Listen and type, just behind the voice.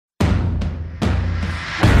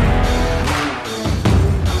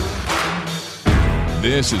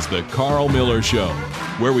This is the Carl Miller Show,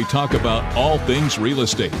 where we talk about all things real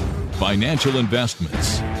estate, financial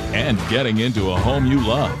investments, and getting into a home you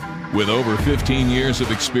love. With over 15 years of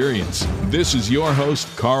experience, this is your host,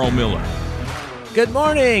 Carl Miller. Good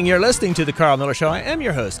morning. You're listening to the Carl Miller Show. I am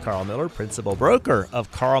your host, Carl Miller, principal broker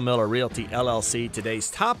of Carl Miller Realty, LLC. Today's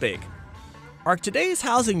topic, are today's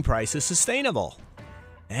housing prices sustainable?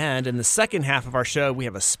 And in the second half of our show, we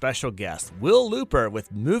have a special guest, Will Looper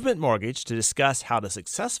with Movement Mortgage, to discuss how to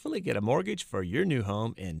successfully get a mortgage for your new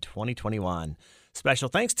home in 2021. Special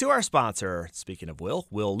thanks to our sponsor. Speaking of Will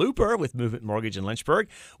Looper with Movement Mortgage in Lynchburg.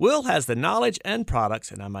 Will has the knowledge and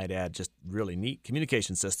products, and I might add just really neat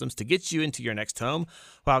communication systems to get you into your next home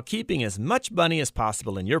while keeping as much money as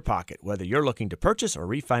possible in your pocket. Whether you're looking to purchase or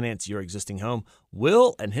refinance your existing home,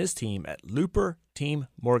 Will and his team at Looper Team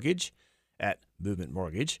Mortgage at Movement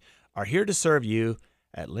Mortgage are here to serve you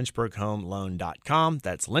at lynchburghomeloan.com.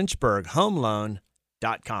 That's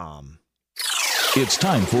lynchburghomeloan.com. It's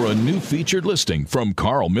time for a new featured listing from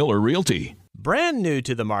Carl Miller Realty. Brand new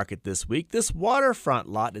to the market this week, this waterfront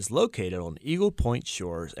lot is located on Eagle Point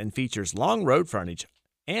Shores and features long road frontage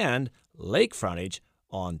and lake frontage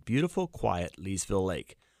on beautiful, quiet Leesville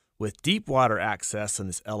Lake. With deep water access on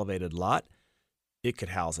this elevated lot, it could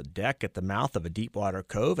house a deck at the mouth of a deep water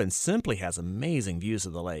cove and simply has amazing views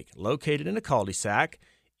of the lake. Located in a cul-de-sac,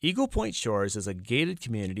 Eagle Point Shores is a gated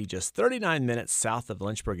community just 39 minutes south of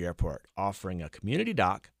Lynchburg Airport, offering a community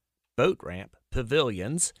dock, boat ramp,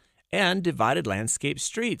 pavilions, and divided landscape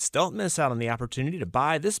streets. Don't miss out on the opportunity to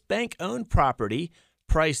buy this bank-owned property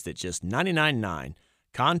priced at just $99,900.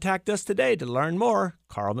 Contact us today to learn more,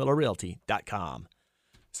 carlmillerrealty.com.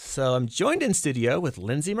 So I'm joined in studio with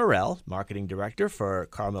Lindsay Morell, Marketing Director for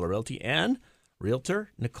Carl Miller Realty, and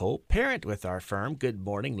Realtor Nicole Parent with our firm. Good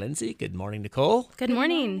morning, Lindsay. Good morning, Nicole. Good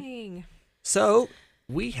morning. So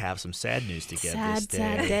we have some sad news to give this day.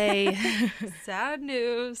 Sad day. Sad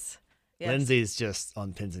news. Yes. Lindsay's just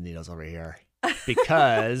on pins and needles over here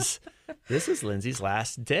because this is Lindsay's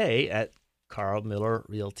last day at Carl Miller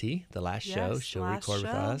Realty, the last show she'll record with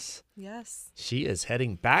us. Yes. She is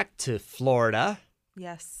heading back to Florida.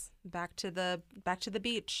 Yes. Back to the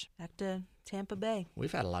beach. Back to Tampa Bay.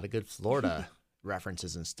 We've had a lot of good Florida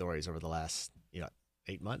references and stories over the last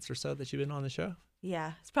 8 months or so that you've been on the show.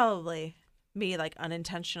 Yeah. It's probably me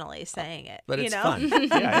unintentionally saying it. But it's fun.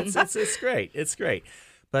 Yeah, it's great. It's great.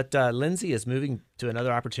 But Lindsay is moving to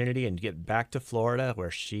another opportunity and get back to Florida where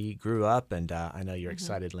she grew up. And I know you're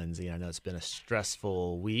excited, Lindsay. I know it's been a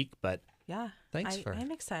stressful week, but yeah,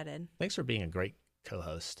 I'm excited. Thanks for being a great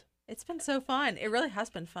co-host. It's been so fun. It really has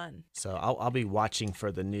been fun. So I'll be watching for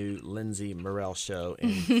the new Lindsay Morell show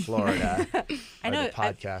in Florida. I know. The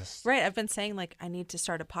podcast. I've been saying I need to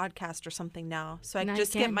start a podcast or something now, so I can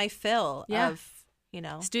just can. get my fill of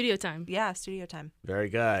Studio time. Yeah, studio time. Very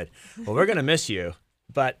good. Well, we're gonna miss you.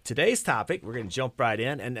 But today's topic, we're gonna jump right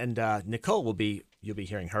in, and Nicole you'll be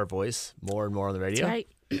hearing her voice more and more on the radio. That's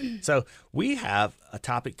right. So we have a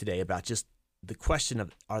topic today about just the question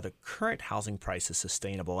of, are the current housing prices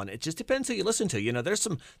sustainable? And it just depends who you listen to.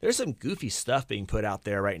 There's some goofy stuff being put out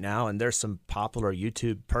there right now, and there's some popular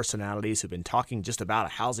YouTube personalities who've been talking just about a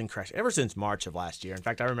housing crash ever since March of last year. In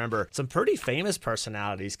fact, I remember some pretty famous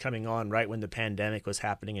personalities coming on right when the pandemic was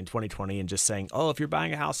happening in 2020 and just saying, oh, if you're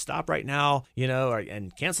buying a house, stop right now,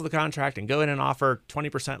 and cancel the contract and go in and offer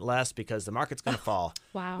 20% less because the market's going to fall.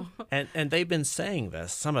 Wow. And they've been saying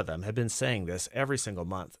this, some of them have been saying this every single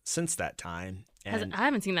month since that time. And I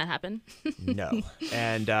haven't seen that happen. No.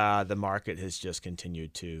 And the market has just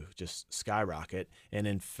continued to just skyrocket. And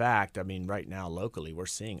in fact, right now locally, we're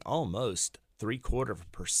seeing almost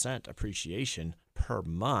 0.75% appreciation per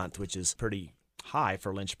month, which is pretty high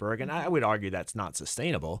for Lynchburg. And I would argue that's not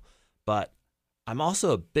sustainable. But I'm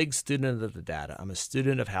also a big student of the data. I'm a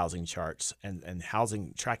student of housing charts and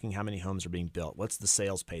housing, tracking how many homes are being built. What's the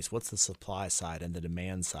sales pace? What's the supply side and the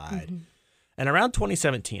demand side? Mm-hmm. And around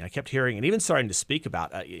 2017, I kept hearing and even starting to speak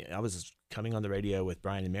about, I was coming on the radio with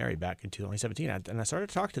Brian and Mary back in 2017, and I started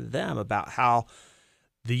to talk to them about how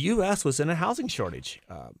the U.S. was in a housing shortage.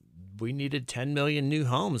 We needed 10 million new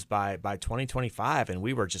homes by 2025, and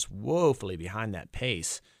we were just woefully behind that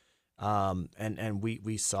pace. And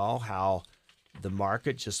we saw how the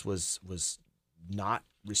market just was not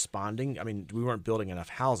responding. We weren't building enough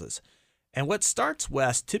houses. And what starts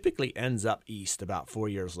west typically ends up east about 4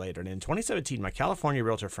 years later. And in 2017, my California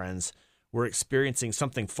realtor friends were experiencing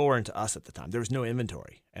something foreign to us at the time. There was no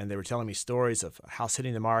inventory. And they were telling me stories of a house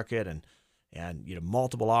hitting the market and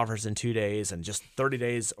multiple offers in 2 days and just 30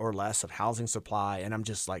 days or less of housing supply. And I'm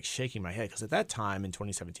just shaking my head because at that time in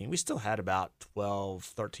 2017, we still had about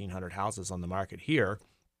 1,300 houses on the market here.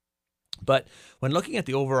 But when looking at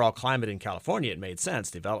the overall climate in California, it made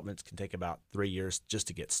sense. Developments can take about 3 years just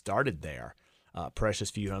to get started there. Precious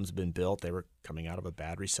few homes have been built. They were coming out of a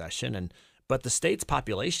bad recession, but the state's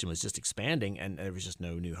population was just expanding, and there was just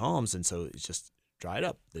no new homes, and so it just dried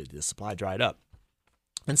up. The supply dried up,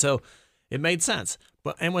 and so it made sense.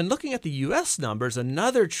 And when looking at the U.S. numbers,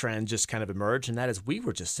 another trend just kind of emerged, and that is we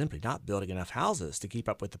were just simply not building enough houses to keep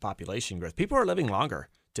up with the population growth. People are living longer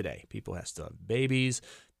today. People still have babies.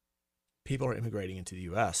 People are immigrating into the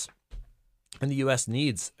U.S., and the U.S.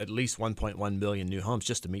 needs at least 1.1 million new homes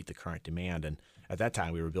just to meet the current demand. And at that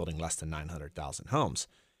time, we were building less than 900,000 homes.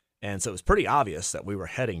 And so it was pretty obvious that we were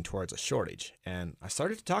heading towards a shortage. And I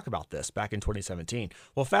started to talk about this back in 2017.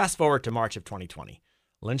 Well, fast forward to March of 2020.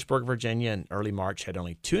 Lynchburg, Virginia in early March had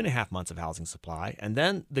only 2.5 months of housing supply. And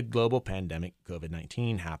then the global pandemic,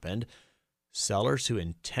 COVID-19, happened. Sellers who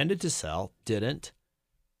intended to sell didn't.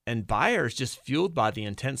 And buyers, just fueled by the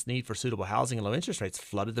intense need for suitable housing and low interest rates,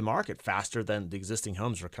 flooded the market faster than the existing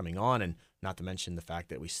homes were coming on, and not to mention the fact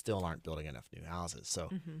that we still aren't building enough new houses. So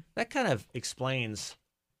that kind of explains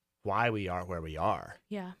why we are where we are.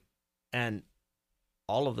 Yeah. And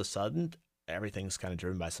all of a sudden, everything's kind of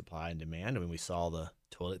driven by supply and demand. I mean, we saw the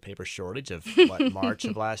toilet paper shortage of, March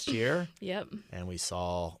of last year? Yep. And we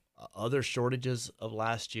saw other shortages of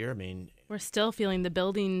last year. I mean, we're still feeling the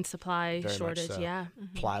building supply very shortage. much so. Yeah.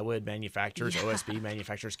 Plywood manufacturers, OSB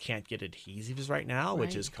manufacturers can't get adhesives right now,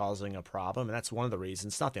 which is causing a problem. And that's one of the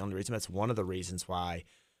reasons. It's not the only reason. That's one of the reasons why,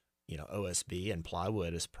 OSB and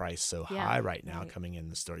plywood is priced so high right now. Coming in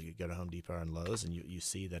the store, you go to Home Depot and Lowe's, and you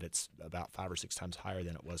see that it's about 5 or 6 times higher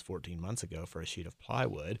than it was 14 months ago for a sheet of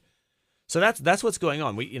plywood. So that's what's going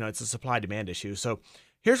on. It's a supply demand issue. So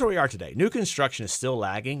here's where we are today. New construction is still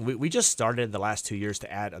lagging. We just started the last 2 years to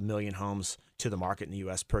add 1 million homes to the market in the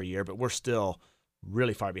U.S. per year, but we're still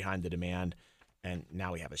really far behind the demand, and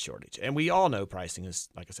now we have a shortage. And we all know pricing is,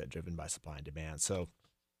 like I said, driven by supply and demand. So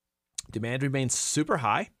demand remains super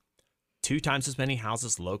high. 2 times as many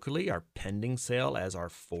houses locally are pending sale as are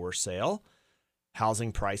for sale.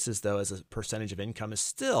 Housing prices, though, as a percentage of income is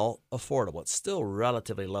still affordable. It's still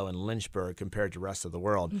relatively low in Lynchburg compared to the rest of the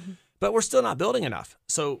world. But we're still not building enough.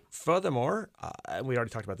 So furthermore, we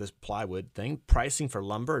already talked about this plywood thing, pricing for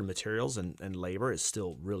lumber and materials and labor is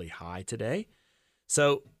still really high today.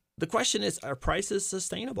 So the question is, are prices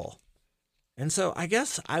sustainable? And so I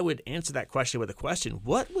guess I would answer that question with a question.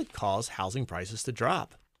 What would cause housing prices to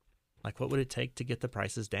drop? Like, what would it take to get the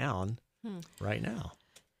prices down right now?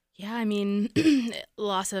 Yeah, I mean,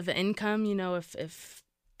 loss of income, if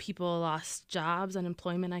people lost jobs,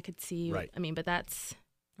 unemployment, I could see. Right. I mean, but that's...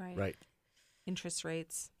 Right. Interest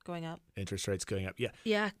rates going up. Yeah.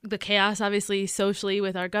 Yeah, the chaos, obviously, socially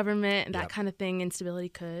with our government and that kind of thing, instability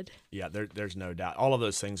could. Yeah, there's no doubt. All of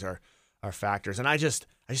those things are factors. And I just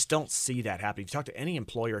don't see that happening. If you talk to any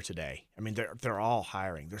employer today, I mean, they're all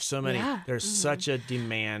hiring. There's so many. Yeah. There's such a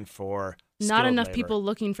demand for not enough labor. People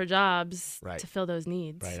looking for jobs to fill those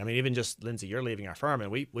needs. Right. I mean, even just, Lindsay, you're leaving our firm, and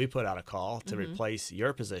we put out a call to replace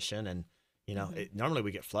your position, and normally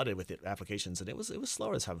we get flooded with applications, and it was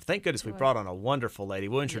slower this time. Thank goodness we brought on a wonderful lady.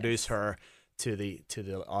 We'll introduce her to the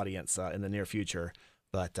audience in the near future.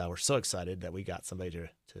 But we're so excited that we got somebody to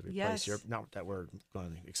replace your. Not that we're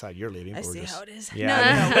excited you're leaving. But I we're see just, how it is.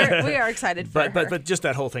 Yeah, no, we are excited for her. But just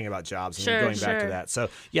that whole thing about jobs and going back to that. So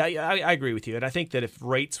I agree with you, and I think that if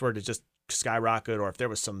rates were to just skyrocket, or if there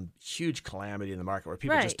was some huge calamity in the market where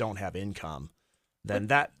people just don't have income, then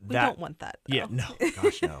we don't want that. Though. Yeah, no,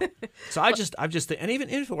 gosh, no. So I just and even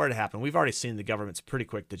if it were to happen, we've already seen the government's pretty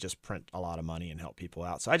quick to just print a lot of money and help people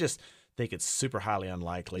out. So I just think it's super highly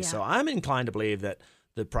unlikely. Yeah. So I'm inclined to believe that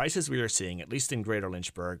the prices we are seeing, at least in Greater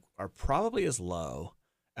Lynchburg, are probably as low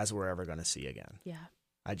as we're ever going to see again. Yeah.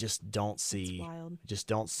 I just don't see. It's wild. Just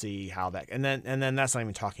don't see how that. And then that's not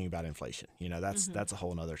even talking about inflation. That's a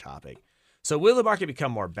whole other topic. So will the market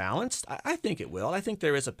become more balanced? I think it will. I think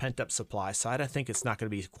there is a pent-up supply side. I think it's not going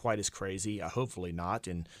to be quite as crazy, hopefully not,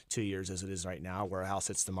 in 2 years as it is right now, where a house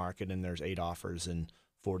hits the market and there's 8 offers in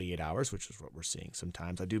 48 hours, which is what we're seeing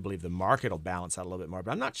sometimes. I do believe the market will balance out a little bit more,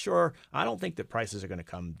 but I'm not sure. I don't think that prices are going to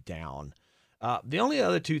come down. The only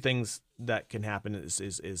other 2 things that can happen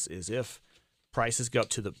is if prices go up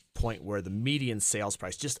to the point where the median sales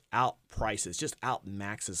price just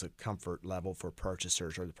outmaxes a comfort level for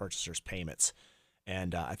purchasers or the purchasers' payments.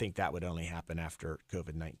 And I think that would only happen after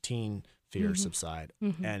COVID-19 fears subside.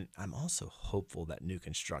 And I'm also hopeful that new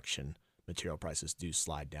construction material prices do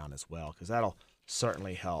slide down as well, because that'll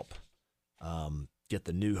certainly help get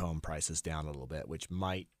the new home prices down a little bit, which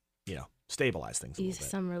might, stabilize things a little bit. Ease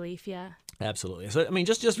some relief, yeah. Absolutely. So, I mean,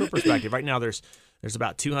 just for perspective, right now there's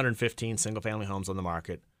about 215 single-family homes on the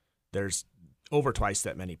market. there's over twice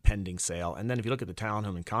that many pending sale. And then if you look at the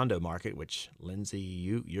townhome and condo market, which Lindsay,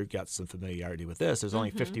 you've got some familiarity with this, there's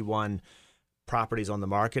only 51 properties on the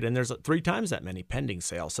market, and there's 3 times that many pending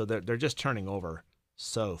sales. So they're just turning over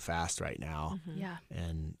so fast right now. Yeah.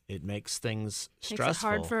 And it makes things stressful. Makes it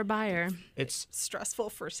hard for a buyer. It's Stressful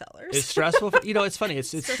for sellers. It's stressful. For, it's funny. It's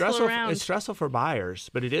Stressful stressful. around. It's stressful for buyers,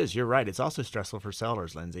 but it is. You're right. It's also stressful for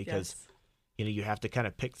sellers, Lindsay, because Yes. you have to kind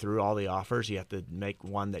of pick through all the offers. You have to make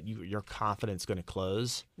one that you're confident is going to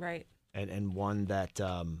close, Right. and one that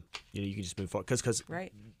you can just move forward. Because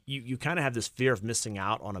Right. you kind of have this fear of missing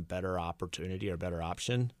out on a better opportunity or better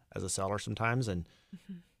option as a seller sometimes, and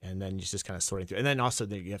then you're just kind of sorting through. And then also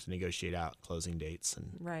you have to negotiate out closing dates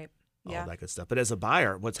and Right. all Yeah. that good stuff. But as a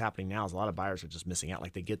buyer, what's happening now is a lot of buyers are just missing out.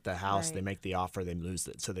 Like they get the house, Right. they make the offer, they lose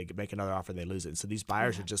it. So they make another offer, they lose it. And so these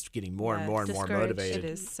buyers are just getting more and Yeah, more and more discouraged. motivated. It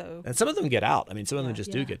is so. And some of them get out. I mean, some of them Yeah.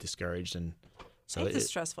 just do get discouraged. And so It's a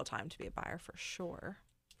stressful time to be a buyer for sure.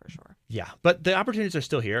 For sure. yeah, but the opportunities are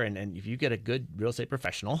still here. And if you get a good real estate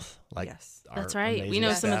professional, like Yes. That's our right. We amazing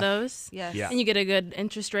know some of staff, those. Yes. Yeah. And you get a good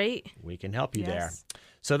interest rate. we can help you there. Yes.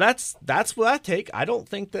 So that's what I take. I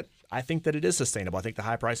think that it is sustainable. I think the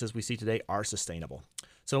high prices we see today are sustainable.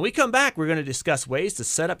 So when we come back, we're going to discuss ways to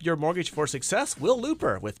set up your mortgage for success. Will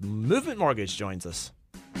Looper with Movement Mortgage joins us.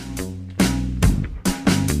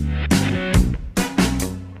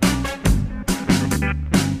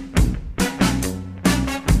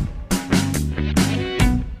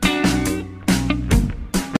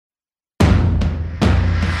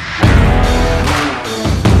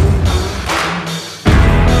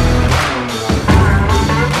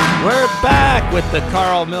 We're back with the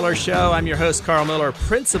Carl Miller Show. I'm your host, Carl Miller,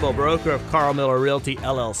 principal broker of Carl Miller Realty,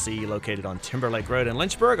 LLC, located on Timberlake Road in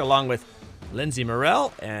Lynchburg, along with Lindsay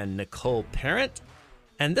Morell and Nicole Parent.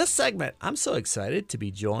 And this segment, I'm so excited to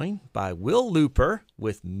be joined by Will Looper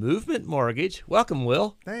with Movement Mortgage. Welcome,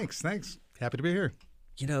 Will. Thanks. Happy to be here.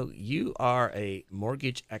 You are a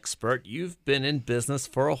mortgage expert. You've been in business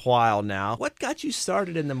for a while now. What got you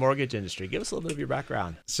started in the mortgage industry? Give us a little bit of your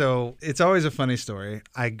background. So it's always a funny story.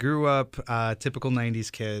 I grew up a typical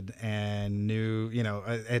 90s kid and knew,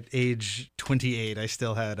 at age 28, I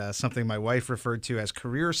still had something my wife referred to as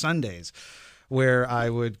career Sundays, where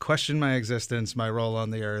I would question my existence, my role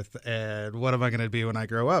on the earth, and what am I going to be when I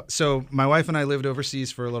grow up? So my wife and I lived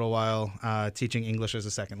overseas for a little while, teaching English as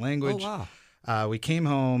a second language. Oh, wow. We came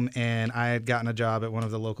home and I had gotten a job at one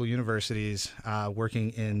of the local universities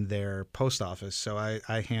working in their post office. So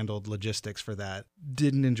I handled logistics for that.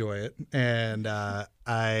 Didn't enjoy it. And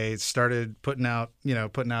I started putting out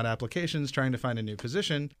applications, trying to find a new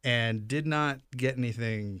position, and did not get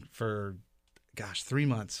anything for, 3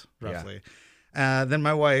 months roughly. Then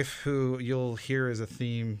my wife, who you'll hear as a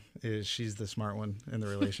theme, she's the smart one in the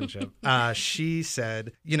relationship. She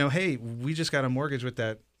said, hey, we just got a mortgage with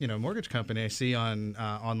that, mortgage company. I see on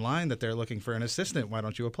online that they're looking for an assistant. Why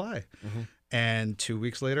don't you apply? Mm-hmm. And 2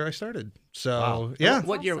 weeks later, I started. So Wow. yeah.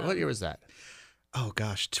 What year was that? Oh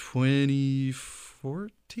gosh,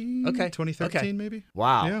 2014. Okay. 2013 Okay. maybe.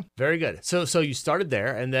 Wow. Yeah. Very good. So you started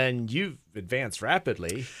there, and then you've advanced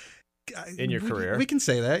rapidly in your career. We can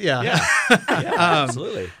say that. Yeah. Yeah. Yeah,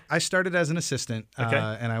 absolutely. I started as an assistant, Okay.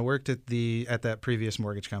 and I worked at that previous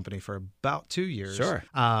mortgage company for about 2 years. Sure.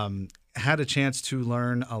 Had a chance to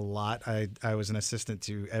learn a lot. I was an assistant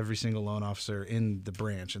to every single loan officer in the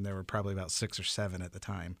branch, and there were probably about 6 or 7 at the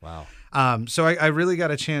time. Wow. So I really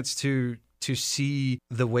got a chance to see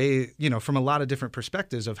the way, from a lot of different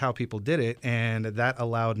perspectives of how people did it. And that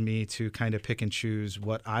allowed me to kind of pick and choose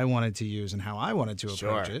what I wanted to use and how I wanted to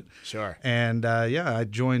approach it. Sure. And I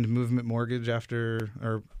joined Movement Mortgage after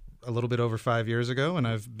a little bit over 5 years ago, and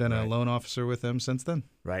I've been a loan officer with them since then.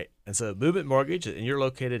 Right. And so Movement Mortgage, and you're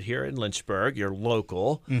located here in Lynchburg. You're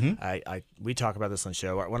local. Mm-hmm. We talk about this on the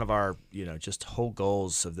show. One of our, just whole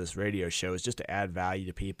goals of this radio show is just to add value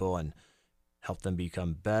to people and help them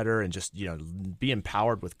become better and just, be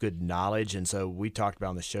empowered with good knowledge. And so we talked about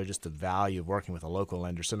on the show just the value of working with a local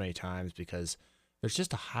lender so many times, because there's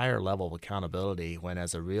just a higher level of accountability when,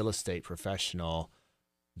 as a real estate professional,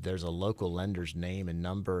 there's a local lender's name and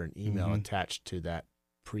number and email attached to that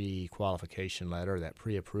pre-qualification letter, that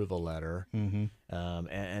pre-approval letter. Mm-hmm.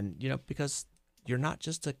 And because you're not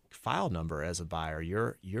just a file number as a buyer.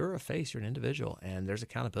 You're a face. You're an individual, and there's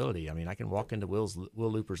accountability. I mean, I can walk into Will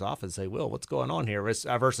Looper's office and say, "Will, what's going on here?"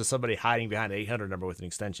 versus somebody hiding behind an 800 number with an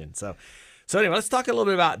extension. So anyway, let's talk a little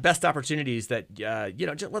bit about best opportunities that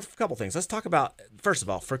just a couple things. Let's talk about, first of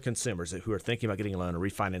all, for consumers who are thinking about getting a loan or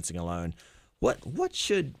refinancing a loan, what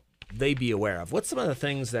should they be aware of? What's some of the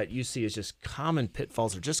things that you see as just common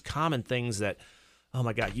pitfalls or just common things that oh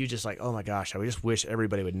my God, you just like, oh my gosh, I just wish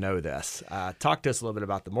everybody would know this. Talk to us a little bit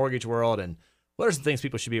about the mortgage world and what are some things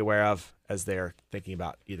people should be aware of as they're thinking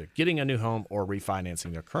about either getting a new home or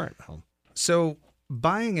refinancing their current home? So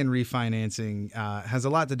buying and refinancing has a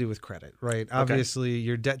lot to do with credit, right? Okay. Obviously,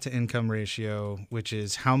 your debt to income ratio, which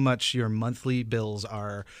is how much your monthly bills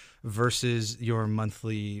are versus your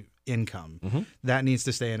monthly income, that needs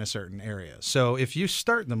to stay in a certain area. So if you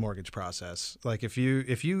start the mortgage process, like if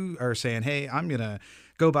you are saying, hey, I'm going to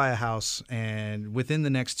go buy a house and within the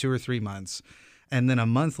next 2 or 3 months, and then a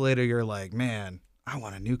month later you're like, man, I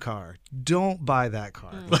want a new car. Don't buy that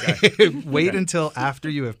car. Wait until after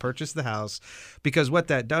you have purchased the house, because what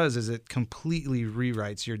that does is it completely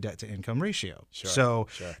rewrites your debt to income ratio. So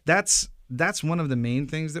that's one of the main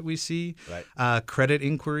things that we see. Right. Credit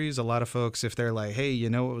inquiries. A lot of folks, if they're like, hey, you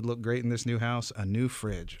know what would look great in this new house? A new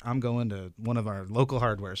fridge. I'm going to one of our local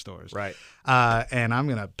hardware stores. Right. And I'm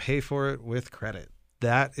going to pay for it with credit.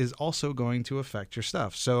 That is also going to affect your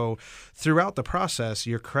stuff. So throughout the process,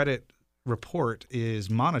 your credit report is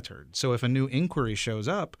monitored. So if a new inquiry shows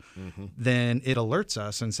up, then it alerts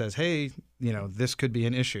us and says, hey, you know, this could be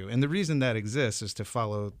an issue. And the reason that exists is to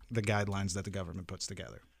follow the guidelines that the government puts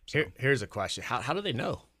together. So. Here's a question. How do they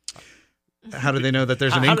know? How do they know that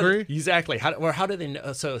there's an inquiry? Exactly. How do they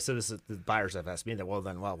know? So this is the buyers have asked me that.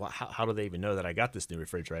 Well, how do they even know that I got this new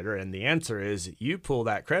refrigerator? And the answer is you pull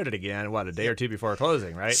that credit again. A day or two before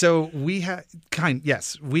closing, right? So we have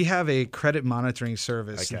we have a credit monitoring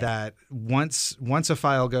service that once a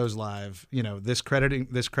file goes live, you know, this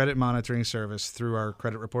credit monitoring service through our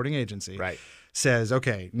credit reporting agency, says,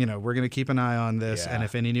 okay, you know, we're going to keep an eye on this, and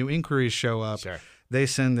if any new inquiries show up. They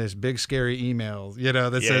send this big scary email, you know,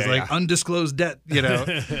 that says undisclosed debt, you know,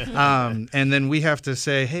 and then we have to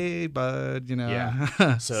say, hey, bud, you know,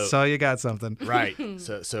 so you got something, right?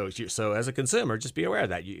 So as a consumer, just be aware of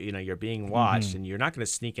that you know you're being watched, and you're not going to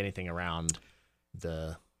sneak anything around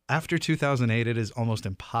the. After 2008, it is almost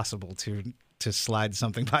impossible to slide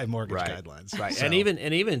something by mortgage guidelines, right? So. And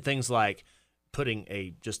even things like putting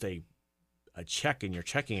a check in your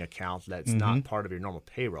checking account that's not part of your normal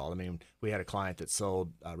payroll. I mean, we had a client that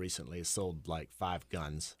sold recently sold like 5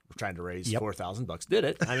 guns. We're trying to raise $4,000. Did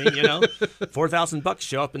it? I mean, you know, $4,000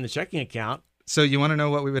 show up in the checking account. So you want to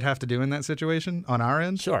know what we would have to do in that situation on our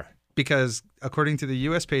end? Sure. Because according to the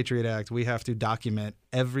U.S. Patriot Act, we have to document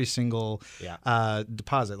every single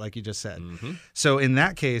deposit, like you just said. So in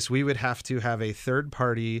that case, we would have to have a third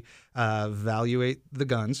party evaluate the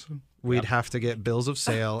guns. We'd have to get bills of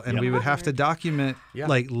sale, and we would have to document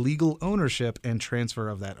like legal ownership and transfer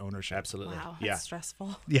of that ownership. Absolutely. Wow, that's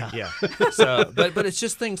stressful. Yeah. So, but it's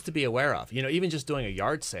just things to be aware of. You know, even just doing a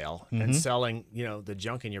yard sale and selling, you know, the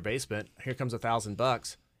junk in your basement. Here comes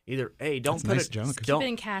 $1,000. Either don't put it keep it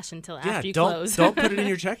in cash until after you don't close. Don't put it in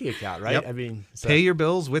your checking account, right? I mean, pay your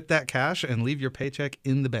bills with that cash and leave your paycheck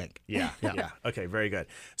in the bank. Yeah. Okay, very good.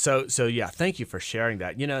 So yeah, thank you for sharing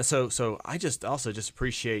that. You know, so I just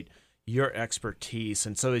appreciate your expertise.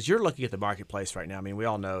 And so as you're looking at the marketplace right now, I mean, we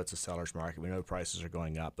all know it's a seller's market. We know prices are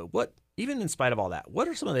going up. But even in spite of all that, what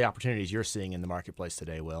are some of the opportunities you're seeing in the marketplace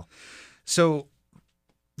today, Will? So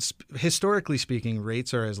historically speaking,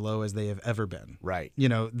 rates are as low as they have ever been. Right. You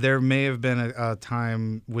know, there may have been a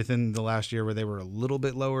time within the last year where they were a little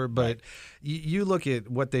bit lower, but you look at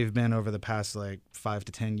what they've been over the past like 5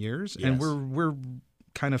 to 10 years, and we're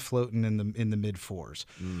kind of floating in the mid 4s.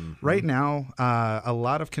 Right now, a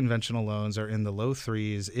lot of conventional loans are in the low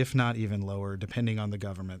 3s, if not even lower, depending on the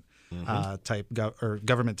government type or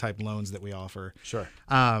government type loans that we offer. Sure.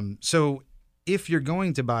 So if you're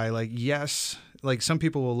going to buy, like some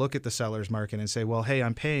people will look at the seller's market and say, well, hey,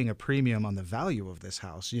 I'm paying a premium on the value of this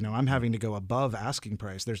house. You know, I'm having to go above asking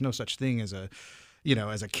price. There's no such thing as a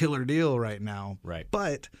killer deal right now. Right.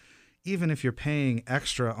 But even if you're paying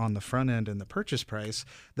extra on the front end and the purchase price,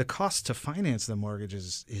 the cost to finance the mortgage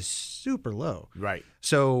is super low. Right.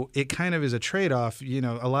 So it kind of is a trade-off. You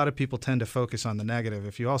know, a lot of people tend to focus on the negative.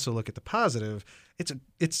 If you also look at the positive,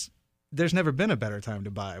 there's never been a better time to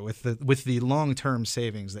buy with the long-term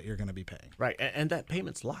savings that you're going to be paying. Right, and that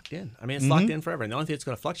payment's locked in. I mean, it's locked in forever. And the only thing that's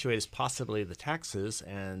going to fluctuate is possibly the taxes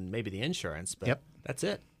and maybe the insurance, but that's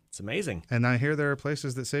it. It's amazing. And I hear there are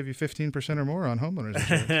places that save you 15% or more on homeowners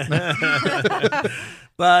insurance.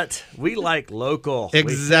 But we like local.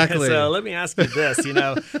 Exactly. So let me ask you this. You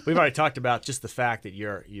know, we've already talked about just the fact that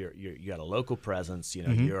you got a local presence. You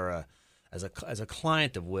know, you're as a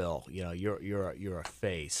client of Will. You know, you're a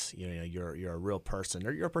face. You know, you're a real person.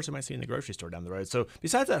 Or you're a person you might see in the grocery store down the road. So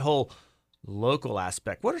besides that whole local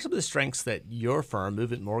aspect, what are some of the strengths that your firm,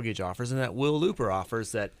 Movement Mortgage, offers and that Will Looper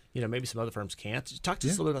offers that, maybe some other firms can't? Talk to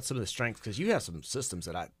us a little bit about some of the strengths, because you have some systems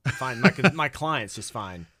that I find my clients just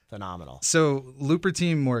find phenomenal. So Looper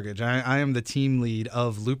Team Mortgage, I am the team lead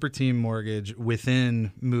of Looper Team Mortgage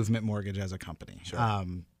within Movement Mortgage as a company. Sure.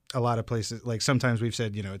 A lot of places, like sometimes we've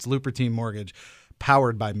said, it's Looper Team Mortgage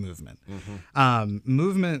powered by Movement.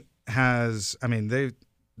 Movement has,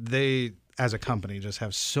 they as a company just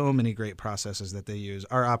have so many great processes that they use.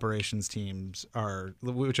 Our operations teams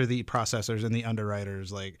which are the processors and the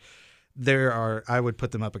underwriters, I would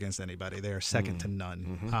put them up against anybody. They are second to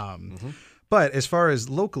none. But as far as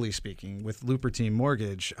locally speaking, with Looper Team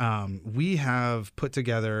Mortgage, we have put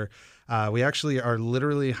together, we actually are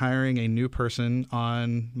literally hiring a new person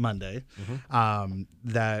on Monday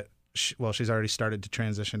she's already started to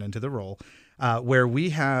transition into the role, where we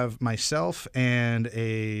have myself and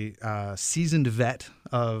a seasoned vet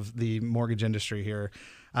of the mortgage industry here.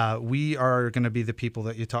 We are going to be the people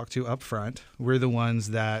that you talk to up front. We're the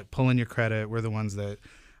ones that pull in your credit. We're the ones that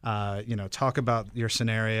talk about your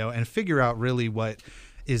scenario and figure out really what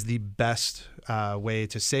is the best way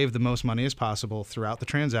to save the most money as possible throughout the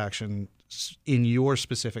transaction in your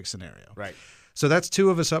specific scenario. Right. So that's two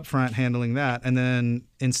of us up front handling that. And then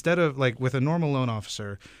instead of with a normal loan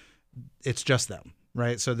officer, it's just them,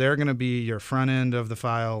 right? So they're going to be your front end of the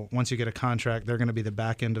file. Once you get a contract, they're going to be the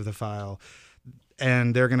back end of the file.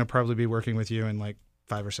 And they're going to probably be working with you and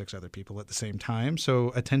 5 or 6 other people at the same time.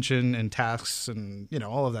 So attention and tasks and,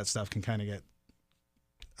 all of that stuff can kind of get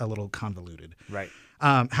a little convoluted. Right.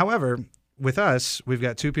 However, with us, we've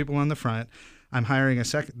got 2 people on the front. I'm hiring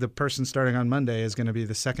the person starting on Monday is going to be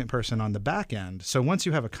the second person on the back end. So once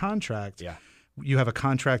you have a contract, you have a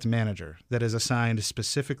contract manager that is assigned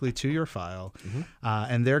specifically to your file,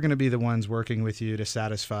 and they're going to be the ones working with you to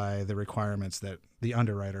satisfy the requirements that the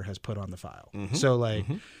underwriter has put on the file. So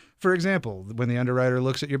for example, when the underwriter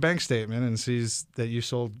looks at your bank statement and sees that you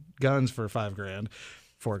sold guns for $5,000,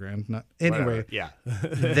 $4,000, not anyway.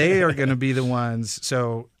 They are going to be the ones.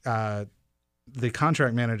 So the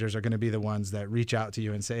contract managers are going to be the ones that reach out to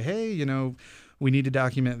you and say, hey, we need to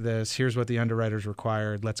document this. Here's what the underwriters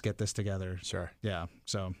required. Let's get this together. Sure. Yeah.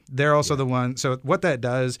 So they're also the one. So what that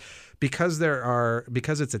does, because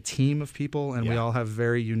it's a team of people and we all have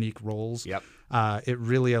very unique roles. Yep. It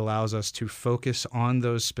really allows us to focus on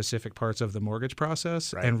those specific parts of the mortgage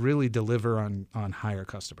process and really deliver on higher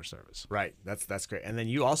customer service. Right. That's great. And then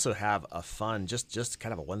you also have a fun, just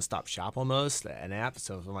kind of a one-stop shop almost, an app.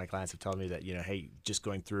 So some of my clients have told me that, hey, just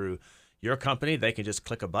going through your company, they can just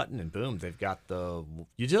click a button and boom, they've got the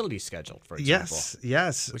utility scheduled, for example.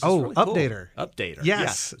 Yes. Really Updater. Cool. Updater.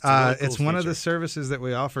 Yes. It's, a really cool it's one of the feature. services that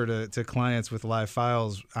we offer to clients with live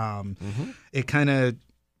files. It kind of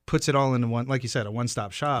puts it all into one, like you said, a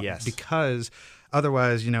one-stop shop. Yes. Because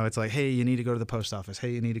otherwise, it's like, hey, you need to go to the post office.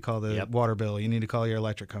 Hey, you need to call the water bill. You need to call your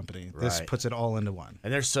electric company. Right. This puts it all into one.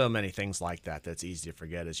 And there's so many things like that that's easy to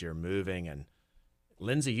forget as you're moving. And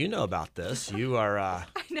Lindsay, you know about this. You are. I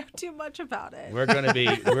know too much about it. We're going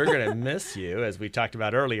to miss you, as we talked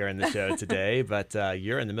about earlier in the show today. But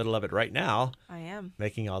you're in the middle of it right now. I am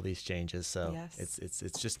making all these changes. So yes.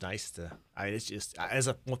 it's just nice to. It's just, as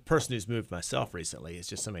a person who's moved myself recently, it's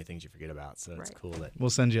just so many things you forget about. So it's cool that we'll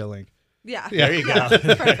send you a link. Yeah. There you go.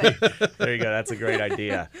 Perfect. There you go. That's a great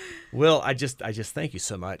idea. Will, I just thank you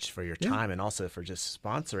so much for your time and also for just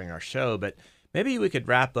sponsoring our show. But maybe we could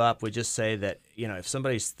wrap up with just say that, if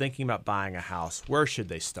somebody's thinking about buying a house, where should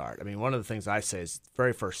they start? I mean, one of the things I say is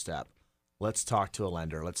very first step, let's talk to a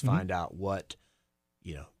lender. Let's find out what,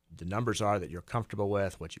 the numbers are that you're comfortable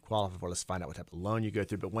with, what you qualify for. Let's find out what type of loan you go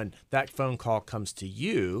through. But when that phone call comes to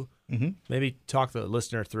you, maybe talk the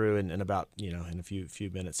listener through in about, in a few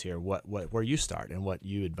minutes here, where you start and what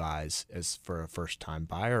you advise as for a first-time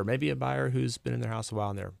buyer, or maybe a buyer who's been in their house a while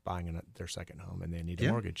and they're buying their second home and they need a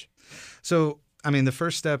mortgage. So, the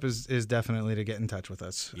first step is definitely to get in touch with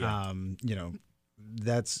us. Yeah.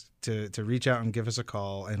 That's to reach out and give us a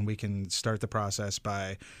call, and we can start the process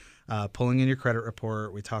by pulling in your credit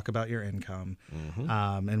report. We talk about your income,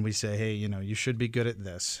 and we say, hey, you should be good at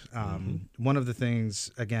this. One of the things,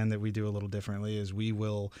 again, that we do a little differently is we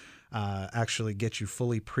will actually get you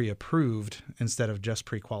fully pre-approved instead of just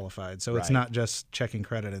pre-qualified. So it's not just checking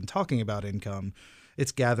credit and talking about income.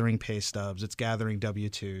 It's gathering pay stubs. It's gathering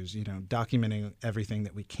W-2s, documenting everything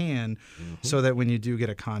that we can so that when you do get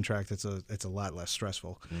a contract, it's a lot less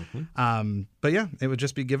stressful. But yeah, it would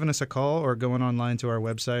just be giving us a call or going online to our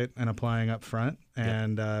website and applying up front.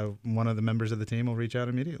 And one of the members of the team will reach out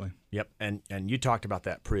immediately. Yep. And you talked about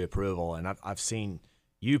that pre-approval, and I've seen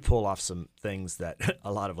you pull off some things that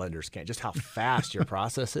a lot of lenders can't, just how fast your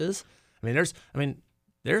process is. there's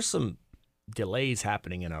some delays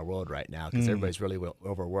happening in our world right now because everybody's really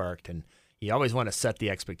overworked, and you always want to set the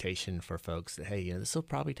expectation for folks that, hey, this will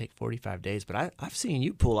probably take 45 days, but I've seen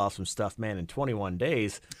you pull off some stuff, man, in 21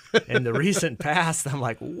 days. In the recent past, I'm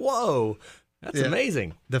like, whoa, that's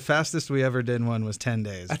amazing. The fastest we ever did one was 10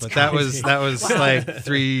 days, That's but crazy. that was like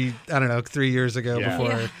 3 years ago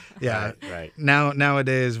before. Yeah. Right.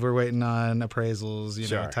 Nowadays we're waiting on appraisals,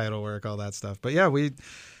 Sure. title work, all that stuff. But yeah,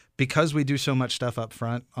 because we do so much stuff up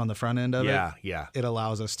front on the front end of it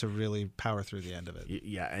allows us to really power through the end of it.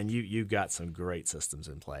 Yeah, and you've got some great systems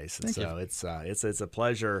in place, and Thank you. it's a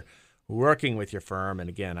pleasure working with your firm. And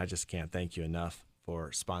again, I just can't thank you enough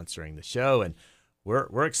for sponsoring the show. And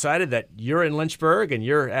we're excited that you're in Lynchburg and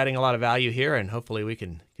you're adding a lot of value here, and hopefully we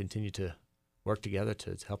can continue to work together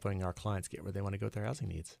to helping our clients get where they want to go with their housing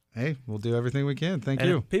needs. Hey, we'll do everything we can. Thank And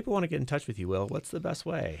you. if people want to get in touch with you, Will, what's the best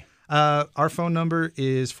way? Our phone number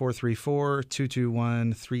is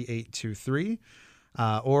 434-221-3823.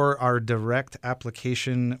 Or our direct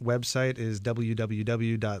application website is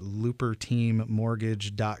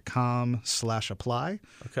www.looperteammortgage.com/apply.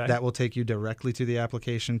 Okay. That will take you directly to the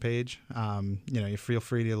application page. You feel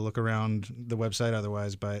free to look around the website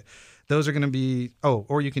otherwise, but those are going to be,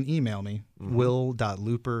 or you can email me,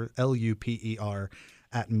 will.looper, Luper,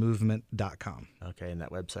 @movement.com. Okay, and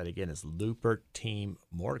that website again is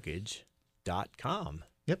looperteammortgage.com.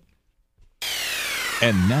 Yep.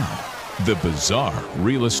 And now, the bizarre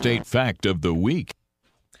real estate fact of the week.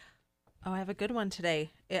 Oh, I have a good one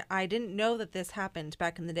today. I didn't know that this happened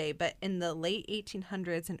back in the day, but in the late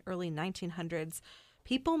 1800s and early 1900s,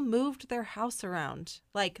 people moved their house around,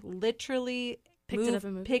 like literally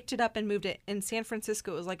Picked it up and moved it. In San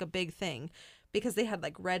Francisco, it was like a big thing because they had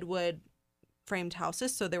like redwood framed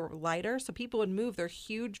houses, so they were lighter. So people would move their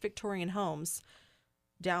huge Victorian homes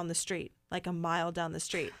down the street, like a mile down the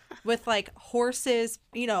street, with like horses,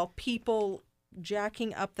 people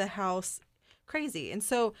jacking up the house, crazy. And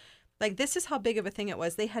so, like, this is how big of a thing it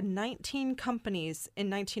was. They had 19 companies in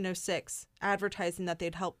 1906 advertising that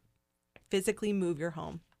they'd help physically move your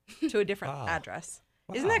home to a different address.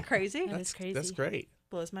 Wow. Isn't that crazy? That is crazy. That's great.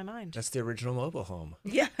 Blows my mind. That's the original mobile home.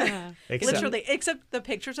 Yeah. Except- Literally, except the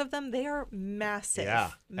pictures of them, they are massive. Yeah,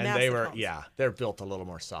 and Massive they were, homes. they're built a little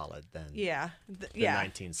more solid than the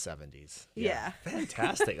 1970s. Yeah.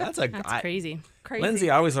 Fantastic. That's crazy. Crazy. Lindsay,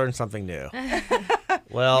 I always learn something new.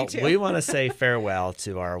 Well, we want to say farewell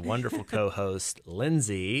to our wonderful co-host,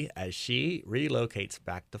 Lindsay, as she relocates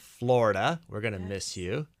back to Florida. We're going to miss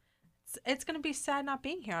you. It's going to be sad not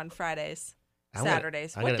being here on Fridays. I'm gonna-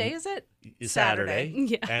 Saturdays. I'm What gonna- day is it? Saturday.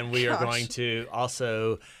 Yeah. And we are Gosh. going to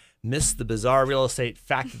also miss the bizarre real estate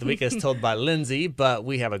fact of the week as told by Lindsay, but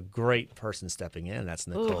we have a great person stepping in. That's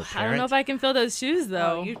Nicole Ooh, Parent. I don't know if I can fill those shoes,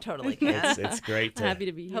 though. Oh, you totally can. It's great to Happy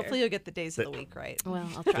to be here. Hopefully you'll get the days of the week right. Well,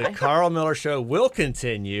 I'll The try. Carl Miller Show will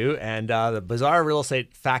continue, and the bizarre real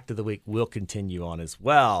estate fact of the week will continue on as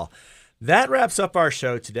well. That wraps up our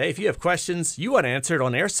show today. If you have questions you want answered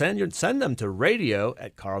on air, send them to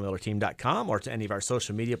radio@carlmillerteam.com or to any of our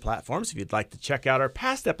social media platforms. If you'd like to check out our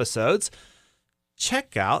past episodes,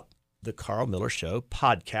 check out the Carl Miller Show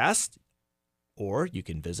podcast, or you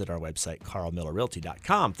can visit our website,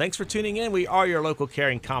 carlmillerrealty.com. Thanks for tuning in. We are your local,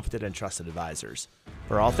 caring, competent, and trusted advisors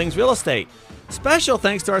for all things real estate. Special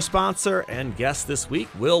thanks to our sponsor and guest this week,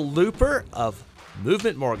 Will Looper of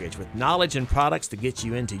Movement Mortgage, with knowledge and products to get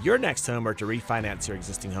you into your next home or to refinance your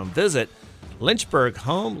existing home. Visit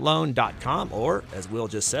lynchburghomeloan.com or, as Will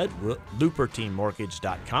just said,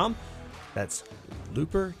 looperteammortgage.com. That's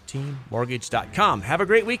looperteammortgage.com. Have a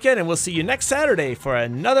great weekend, and we'll see you next Saturday for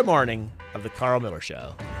another morning of the Carl Miller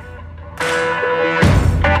Show.